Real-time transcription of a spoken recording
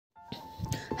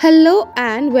Hello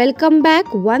and welcome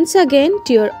back once again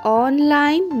to your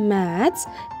online maths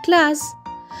class.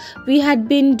 We had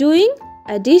been doing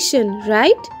addition,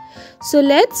 right? So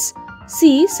let's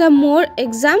see some more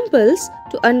examples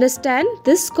to understand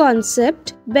this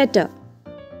concept better.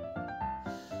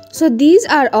 So these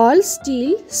are all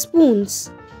steel spoons.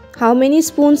 How many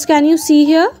spoons can you see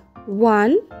here?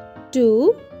 1,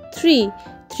 2, 3.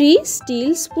 3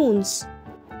 steel spoons.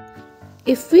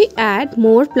 If we add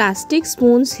more plastic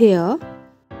spoons here,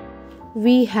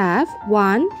 we have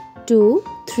 1, 2,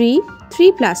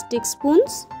 3 plastic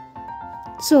spoons.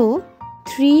 So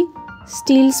 3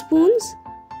 steel spoons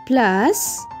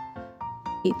plus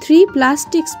 3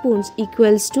 plastic spoons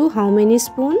equals to how many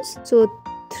spoons? So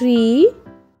 3,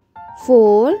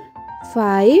 4,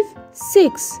 5,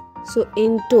 6. So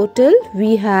in total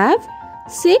we have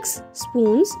 6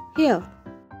 spoons here.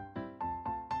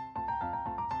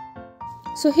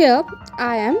 So here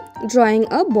I am drawing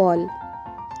a ball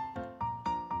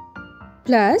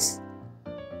plus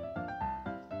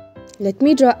let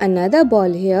me draw another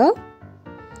ball here.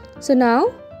 So now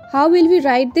how will we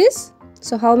write this?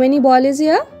 So how many ball is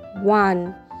here?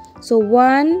 1. So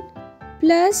 1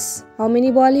 plus how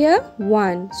many ball here?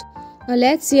 1. Now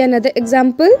let's see another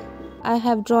example. I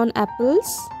have drawn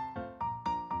apples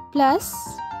plus.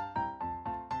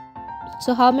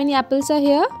 So how many apples are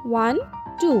here? 1,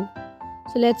 2.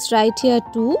 So let's write here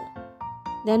 2.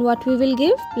 Then what we will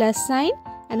give? Plus sign.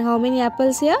 And how many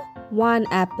apples here? 1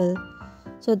 apple.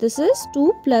 So this is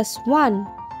 2 plus 1.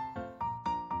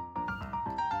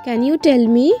 Can you tell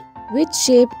me which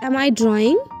shape am I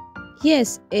drawing?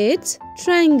 Yes, it's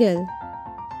triangle.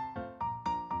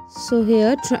 So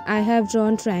here I have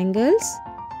drawn triangles.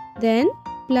 Then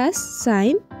plus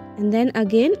sign. And then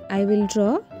again I will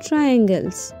draw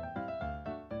triangles.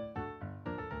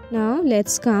 Now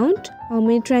let's count how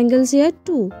many triangles here?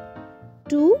 2.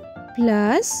 2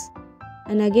 plus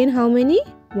and again how many?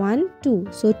 1, 2.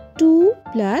 So 2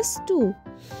 plus 2.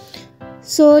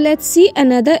 So let's see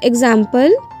another example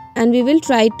and we will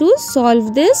try to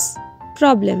solve this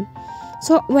problem.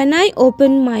 So when I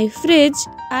opened my fridge,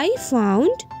 I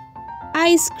found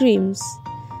ice creams.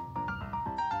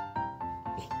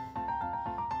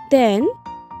 Then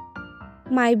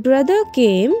my brother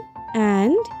came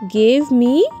and gave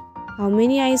me how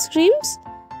many ice creams?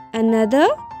 Another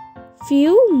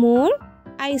few more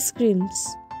ice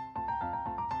creams.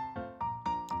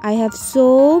 I have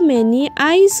so many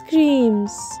ice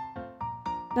creams.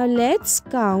 Now let's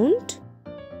count.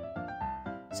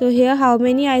 So here how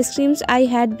many ice creams I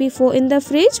had before in the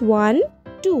fridge? 1,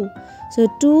 2. So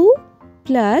 2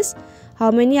 plus how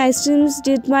many ice creams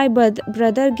did my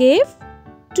brother gave?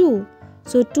 2.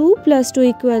 So 2 plus 2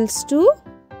 equals to.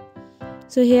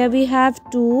 So here we have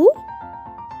 2,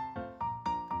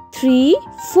 3,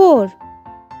 4.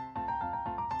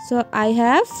 So I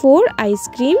have 4 ice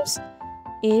creams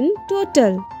in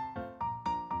total.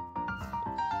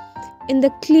 In the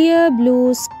clear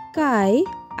blue sky,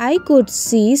 I could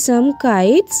see some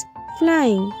kites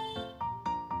flying.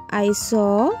 I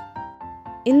saw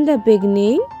in the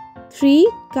beginning 3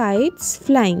 kites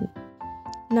flying.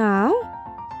 Now,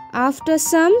 after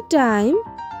some time,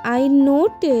 I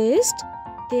noticed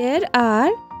there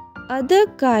are other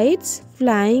kites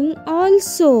flying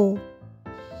also.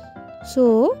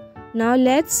 So now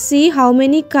let's see how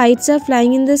many kites are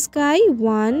flying in the sky.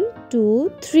 1,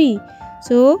 2, 3.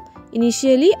 So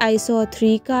initially I saw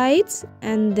 3 kites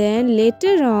and then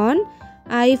later on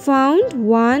I found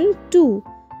 1, 2.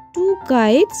 2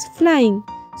 kites flying.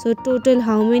 So total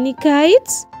how many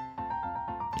kites?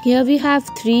 Here we have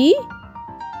 3,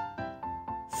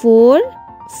 4,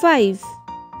 5.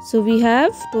 So we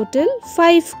have total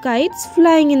 5 kites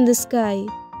flying in the sky.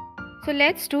 So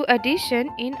let's do addition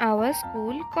in our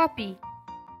school copy.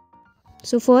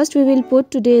 So first we will put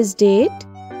today's date.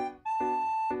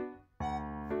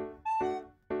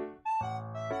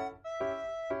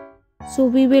 So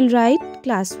we will write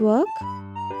classwork.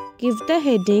 Give the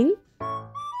heading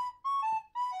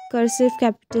cursive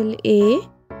capital A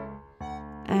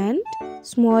and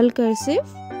small cursive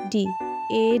D.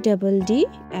 A double D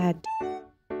add.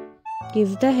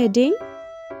 Give the heading.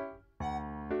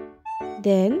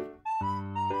 Then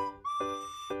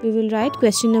we will write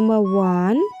question number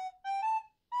 1.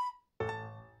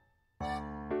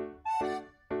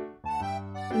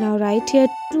 Now write here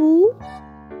 2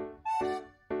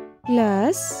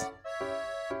 plus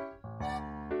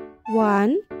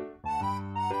 1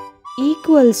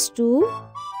 equals to,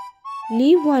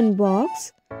 leave one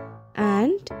box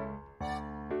and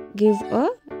give a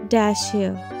dash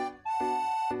here.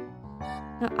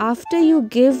 Now after you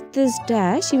give this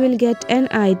dash, you will get an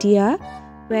idea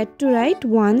where to write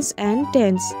ones and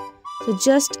tens. So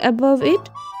just above it,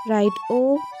 write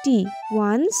OT,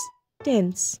 ones,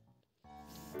 tens.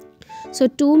 So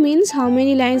 2 means how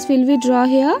many lines will we draw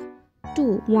here?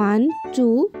 2. 1,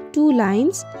 2, 2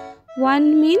 lines.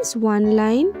 1 means 1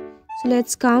 line. So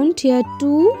let's count here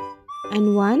 2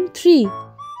 and 1, 3.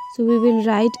 So we will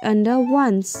write under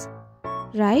ones.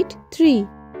 Write 3.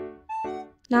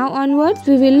 Now onwards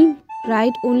we will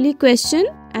write only question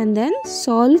and then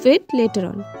solve it later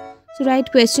on. So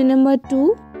write question number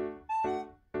 2.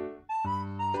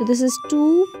 So this is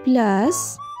 2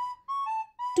 plus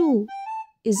 2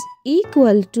 is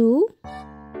equal to,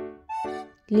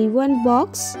 leave one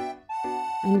box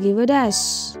and give a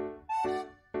dash.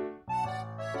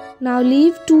 Now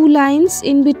leave 2 lines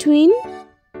in between.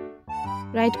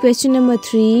 Write question number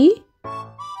 3,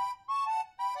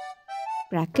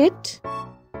 bracket.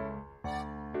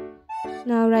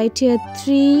 Now write here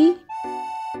 3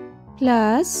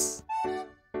 plus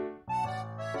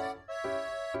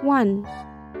 1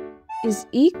 is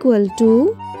equal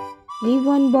to, leave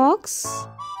one box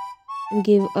and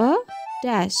give a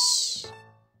dash.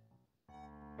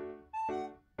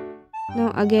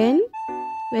 Now again,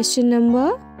 question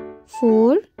number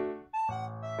 4.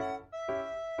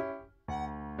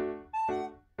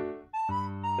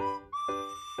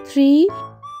 Three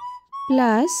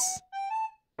plus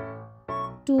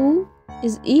 2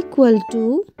 is equal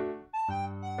to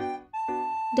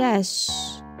dash.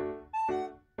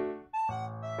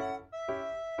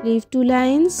 Leave 2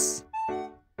 lines.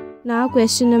 Now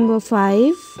question number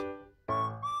 5.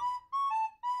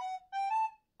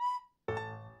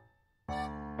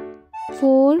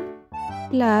 4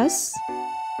 plus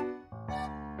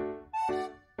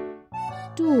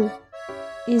 2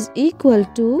 is equal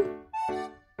to,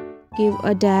 give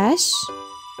a dash.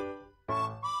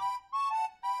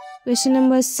 Question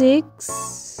number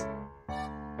 6.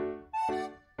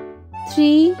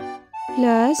 3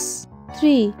 plus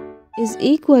 3 is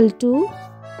equal to,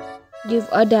 give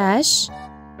a dash.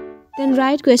 Then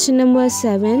write question number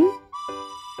 7.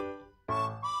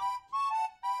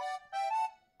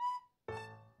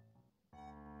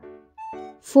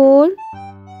 4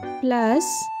 plus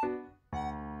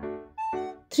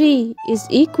 3 is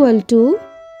equal to,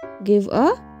 give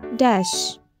a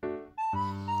dash.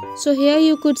 So here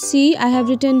you could see I have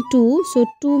written 2. So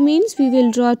 2 means we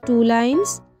will draw 2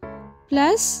 lines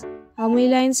plus how many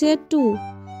lines here? 2.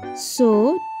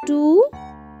 So 2,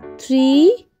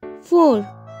 3,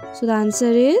 4. So the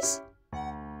answer is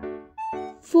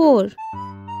 4.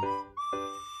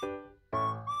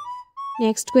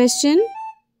 Next question.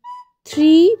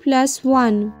 3 plus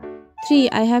 1. 3.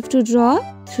 I have to draw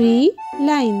 3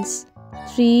 lines.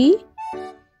 3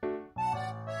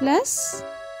 plus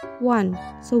 1.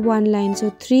 So 1 line.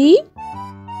 So 3,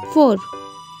 4.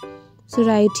 So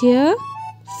write here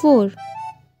 4.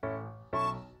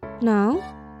 Now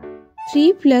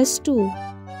 3 plus 2.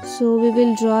 So we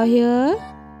will draw here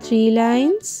 3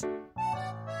 lines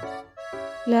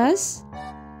plus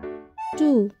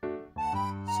 2.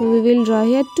 So we will draw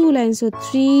here 2 lines. So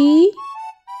 3,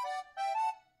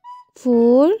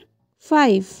 4,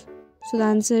 5. So the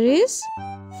answer is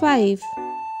 5.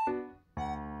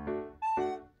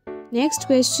 Next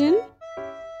question.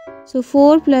 So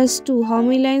 4 plus 2. How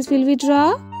many lines will we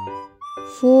draw?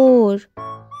 4.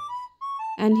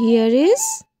 And here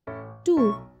is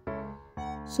 2.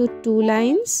 So 2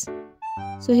 lines.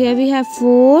 So here we have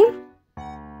 4,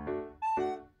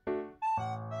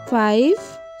 5,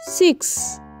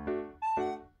 6.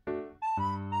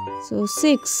 So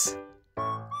 6.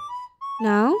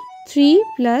 Now 3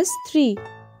 plus 3.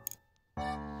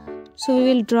 So we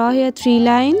will draw here 3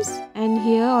 lines and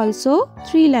here also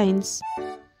 3 lines.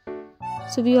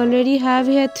 So we already have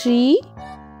here 3,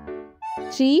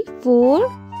 4,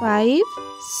 5,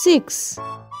 6.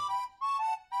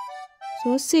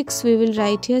 So 6 we will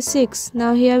write here 6.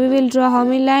 Now here we will draw how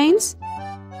many lines?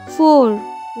 4.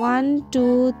 1,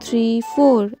 2, 3,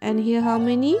 4. And here how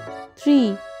many?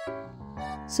 3.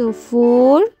 So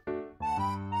 4,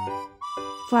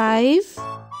 5,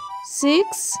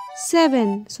 6,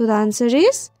 7. So the answer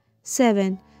is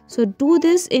 7. So do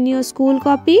this in your school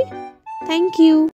copy. Thank you.